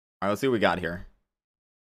Alright, let's see what we got here.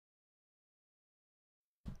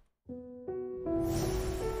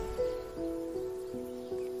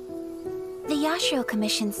 The Yashiro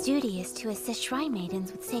Commission's duty is to assist shrine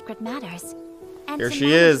maidens with sacred matters, and Here to she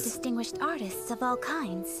manage is. distinguished artists of all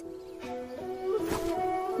kinds.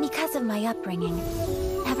 Because of my upbringing,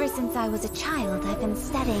 ever since I was a child, I've been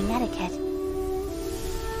studying etiquette,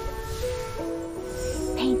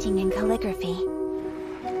 painting and calligraphy,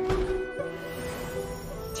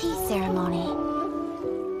 tea ceremony,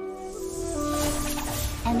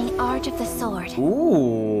 and the art of the sword.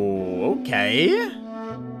 Ooh, okay.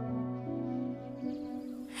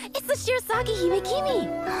 It's the Shirasagi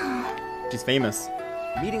Himekimi! She's famous.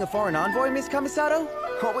 Meeting a foreign envoy, Miss Kamisato?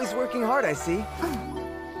 Always working hard, I see.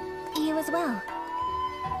 You as well.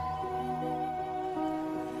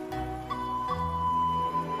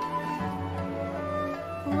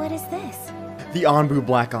 What is this? The Anbu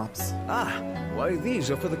Black Ops. Ah, why these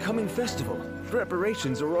are for the coming festival.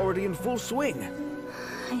 Preparations are already in full swing.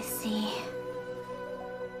 I see.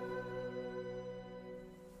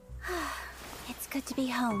 It's good to be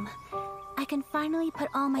home. I can finally put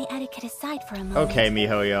all my etiquette aside for a moment. Okay,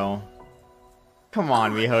 MiHoYo. Come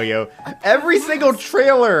on, MiHoYo. Every single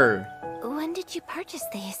trailer! When did you purchase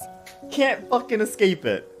these? Can't fucking escape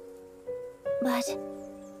it. But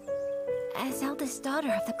as eldest daughter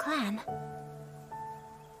of the clan.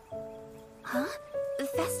 Huh?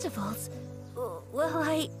 Festivals?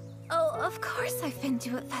 Well, oh, of course I've been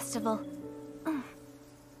to a festival.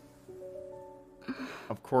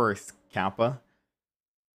 Of course, Kappa.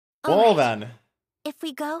 All Well right. then. If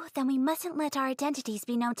we go, then we mustn't let our identities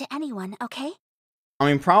be known to anyone, okay? I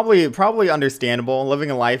mean, probably understandable. Living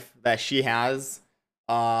a life that she has,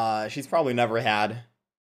 she's probably never had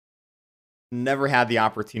the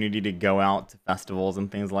opportunity to go out to festivals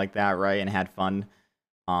and things like that, right? And had fun.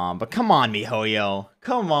 But come on, MiHoYo.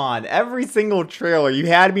 Come on. Every single trailer, you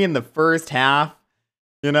had me in the first half,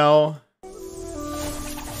 you know?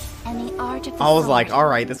 And the art of the I was sword. like,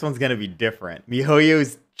 alright, this one's gonna be different.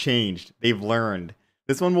 MiHoYo's changed. They've learned.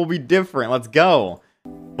 This one will be different. Let's go.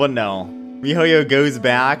 But no. MiHoYo goes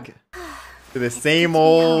back to the same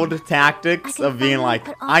old tactics of being like,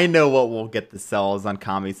 I know what will get the sells on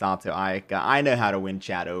Kamisato Ayaka. I know how to win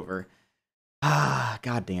chat over. Ah,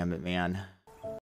 god damn it, man.